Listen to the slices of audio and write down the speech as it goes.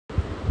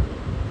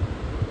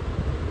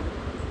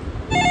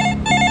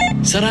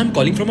Sir, I'm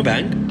calling from a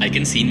bank. I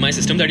can see in my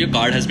system that your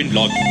card has been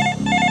blocked.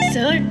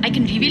 Sir, I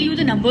can reveal you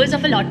the numbers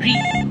of a lottery.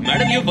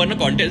 Madam, you have won a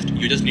contest.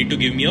 You just need to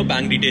give me your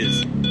bank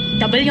details.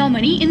 Double your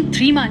money in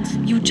 3 months.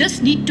 You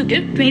just need to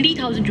give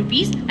 20,000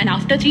 rupees and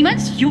after 3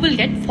 months, you will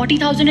get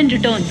 40,000 in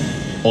return.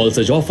 All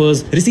such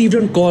offers received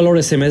on call or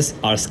SMS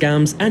are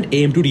scams and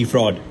aim to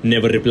defraud.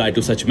 Never reply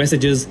to such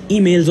messages,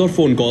 emails or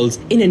phone calls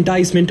in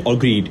enticement or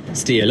greed.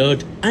 Stay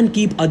alert and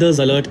keep others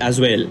alert as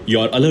well.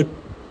 Your alert.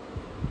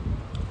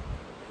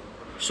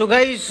 So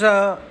guys,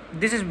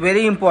 this is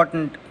very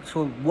important.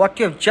 So what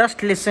you have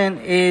just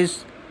listened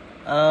is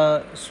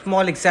a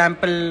small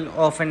example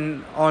of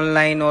an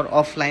online or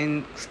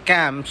offline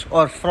scams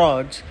or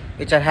frauds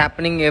which are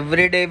happening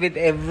every day with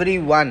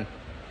everyone.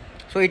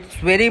 So it's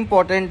very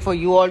important for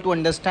you all to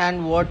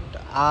understand what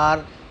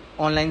are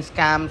online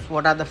scams,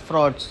 what are the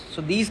frauds.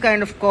 So these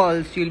kind of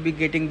calls you'll be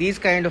getting, these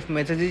kind of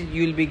messages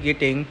you'll be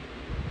getting.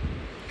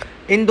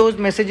 In those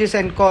messages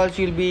and calls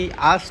you'll be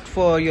asked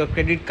for your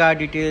credit card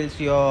details,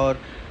 you'll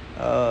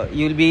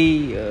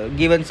be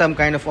given some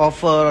kind of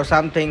offer or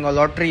something, or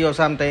lottery or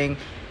something.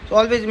 So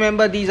always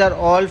remember, these are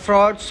all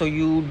frauds, so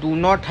you do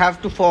not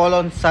have to fall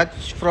on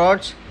such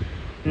frauds.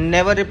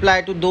 Never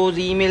reply to those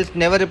emails,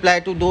 never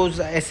reply to those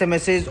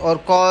SMSs or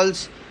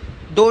calls.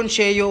 Don't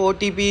share your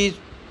OTPs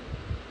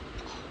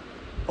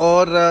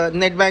or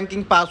net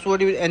banking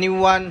password with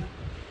anyone,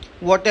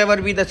 whatever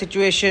be the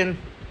situation.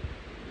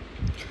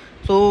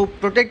 So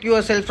protect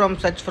yourself from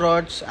such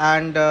frauds,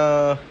 and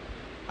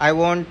I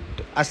want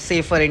a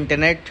safer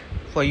internet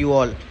for you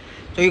all.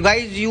 So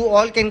you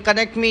all can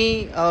connect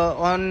me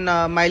on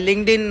my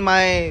LinkedIn,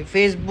 my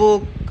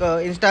Facebook,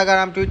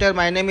 Instagram, Twitter.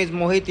 My name is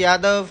Mohit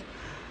Yadav,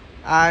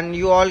 and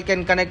you all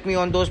can connect me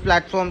on those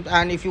platforms.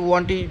 And if you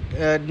want to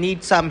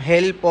need some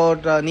help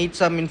or need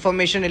some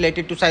information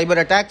related to cyber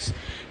attacks,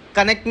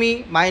 connect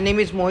me. My name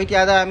is Mohit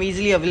Yadav. I'm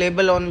easily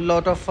available on a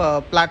lot of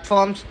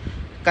platforms.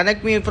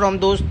 Connect me from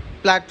those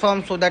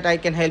platforms so that I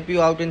can help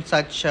you out in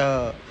such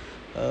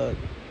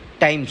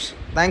times.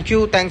 Thank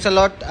you. Thanks a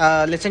lot.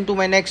 Listen to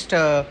my next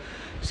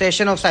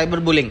session of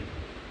cyberbullying.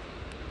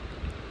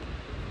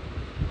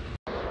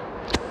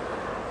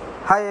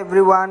 Hi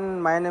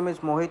everyone, my name is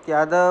Mohit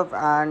Yadav,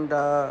 and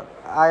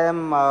I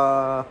am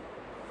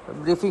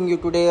briefing you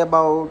today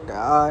about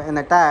an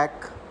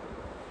attack.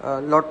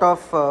 A lot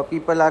of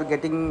people are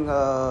getting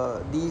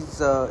these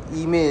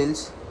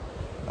emails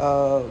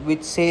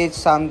which says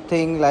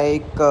something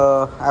like,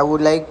 I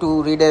would like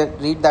to read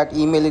that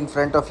email in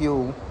front of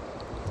you.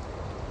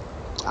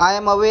 I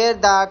am aware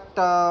the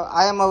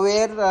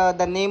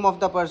name of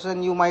the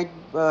person. You might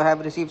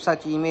have received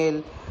such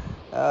email.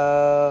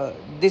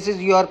 This is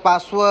your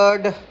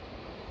password.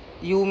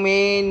 You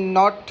may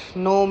not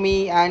know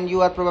me, and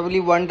you are probably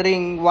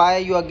wondering why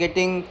you are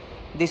getting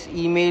this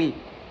email.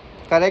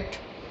 Correct?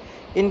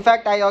 In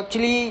fact, I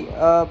actually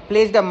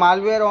placed a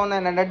malware on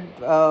another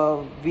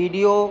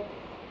video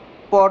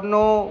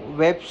porno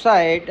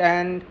website,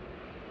 and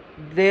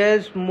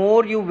there's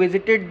more. You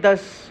visited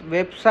this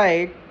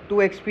website to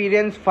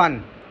experience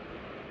fun.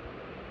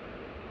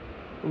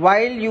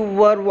 While you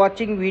were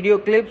watching video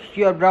clips,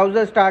 your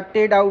browser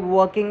started out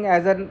working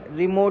as a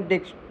remote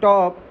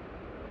desktop,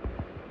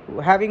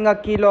 having a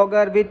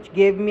keylogger which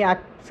gave me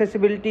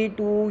accessibility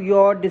to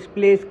your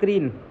display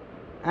screen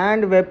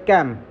and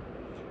webcam.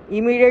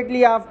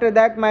 Immediately after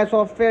that, my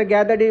software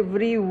gathered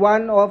every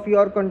one of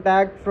your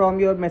contacts from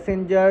your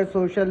messenger,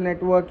 social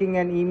networking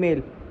and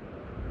email.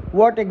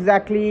 What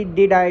exactly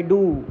did I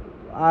do?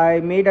 I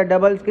made a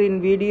double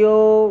screen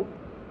video.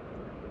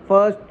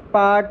 First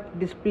part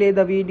display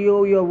the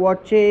video you're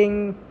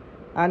watching,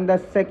 and the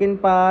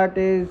second part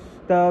is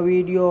the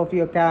video of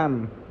your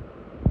cam.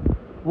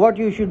 What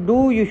you should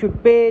do, you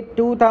should pay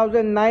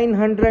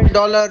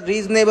 $2,900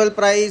 reasonable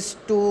price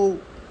to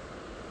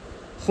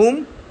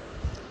whom?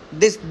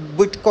 This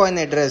Bitcoin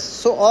address.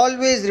 So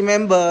always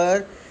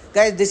remember,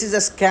 guys, this is a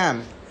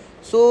scam.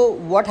 So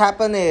what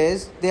happened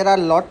is, there are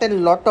lot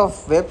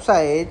of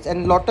websites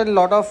and lot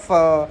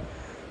of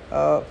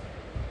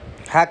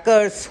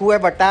hackers who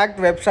have attacked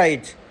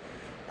websites,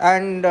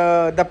 and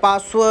the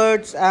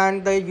passwords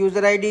and the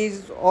user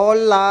IDs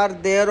all are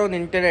there on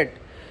internet.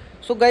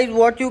 So guys,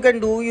 what you can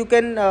do, you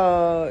can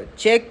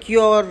check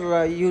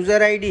your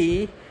user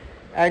ID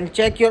and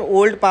check your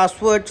old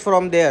passwords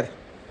from there.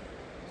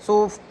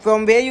 So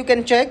from where you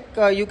can check,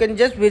 you can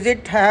just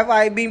visit Have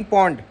I Been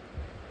Pwned.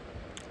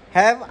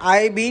 Have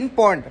I Been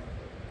Pwned.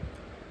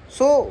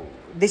 So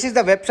this is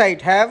the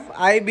website, Have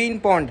I Been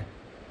Pwned.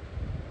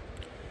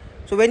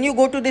 So when you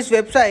go to this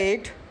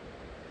website,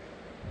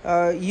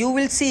 you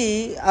will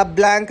see a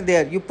blank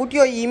there. You put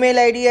your email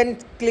ID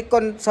and click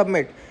on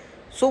submit.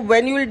 So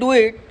when you will do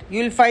it,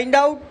 you will find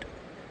out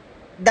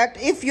that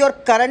if your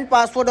current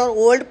password or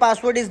old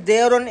password is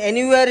there on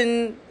anywhere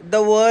in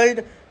the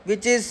world,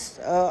 which is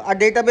a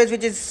database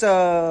which is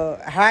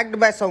hacked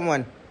by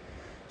someone.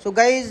 So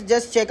guys,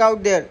 just check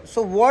out there.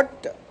 So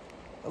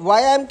why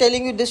I am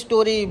telling you this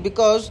story,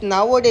 because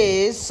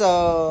nowadays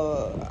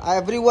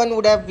everyone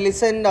would have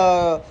listened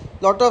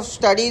lot of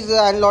studies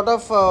and lot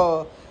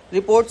of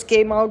reports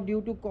came out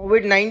due to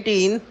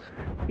COVID-19,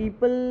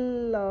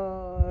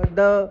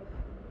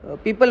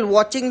 people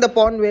watching the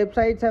porn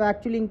websites have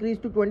actually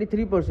increased to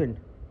 23%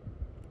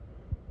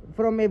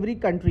 from every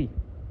country.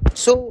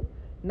 So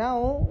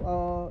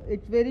now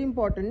it's very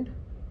important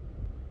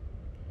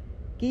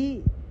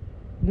that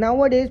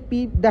nowadays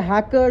the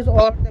hackers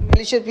or the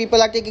malicious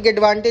people are taking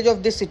advantage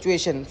of this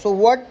situation. So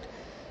what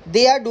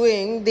they are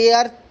doing, they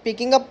are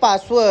picking up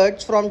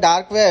passwords from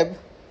dark web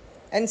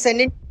and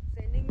sending it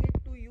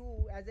to you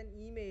as an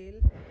email,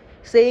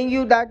 saying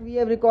you that we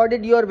have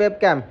recorded your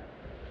webcam,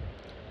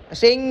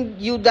 saying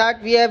you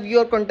that we have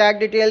your contact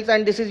details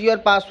and this is your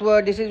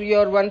password, this is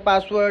your one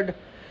password.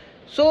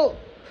 So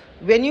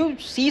when you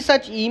see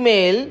such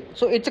email,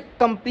 so it's a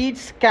complete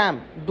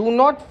scam. Do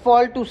not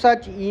fall to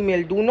such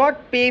email. Do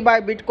not pay by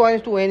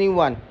bitcoins to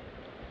anyone.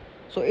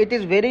 So it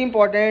is very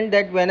important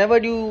that whenever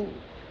you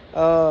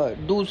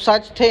do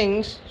such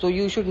things, so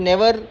you should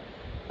never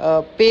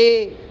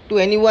pay to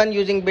anyone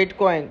using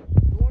bitcoin.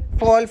 Don't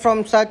fall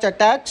from such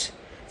attacks.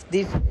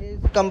 This is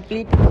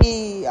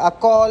completely a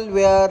call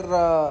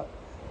where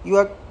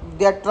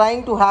they are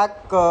trying to hack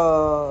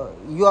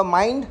your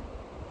mind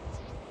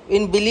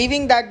in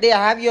believing that they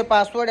have your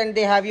password and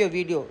they have your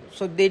video.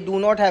 So they do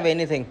not have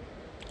anything.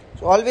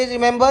 So always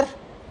remember,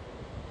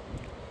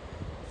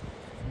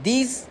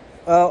 these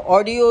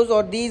audios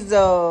or these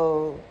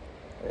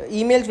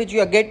emails which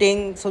you are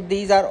getting, so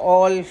these are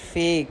all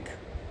fake.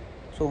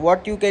 So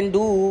what you can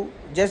do,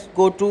 just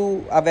go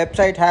to a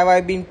website, Have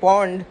I Been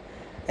Pwned,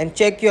 and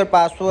check your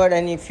password,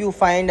 and if you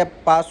find a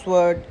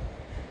password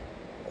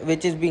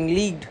which is being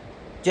leaked,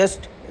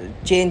 just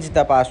change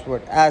the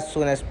password as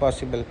soon as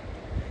possible.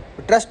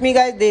 But trust me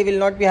guys, they will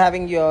not be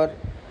having your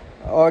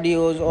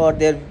audios or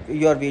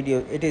your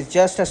videos. It is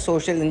just a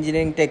social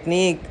engineering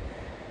technique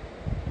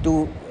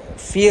to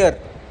fear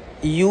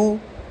you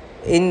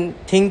in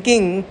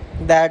thinking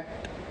that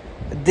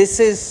this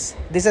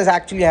has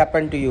actually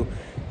happened to you.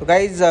 So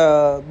guys,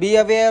 be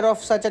aware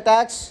of such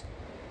attacks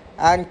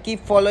and keep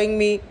following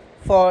me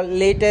for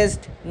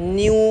latest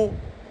new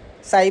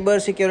cyber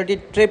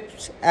security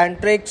tips and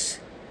tricks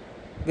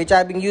which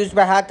are being used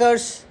by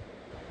hackers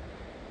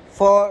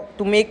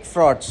to make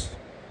frauds.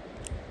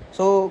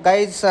 So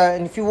guys,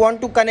 if you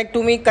want to connect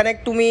to me.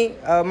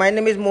 My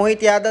name is Mohit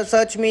Yadav.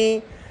 Search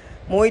me,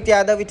 Mohit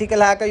Yadav Ethical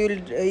Hacker. You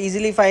will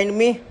easily find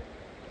me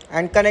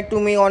and connect to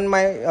me on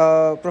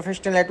my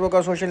professional network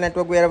or social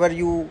network, wherever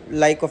you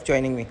like of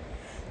joining me.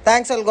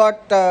 Thanks a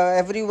lot,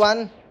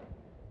 everyone.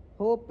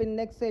 Hope in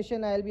next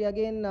session I'll be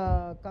again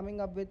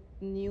coming up with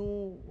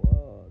new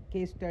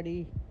case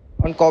study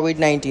on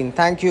COVID-19.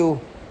 Thank you.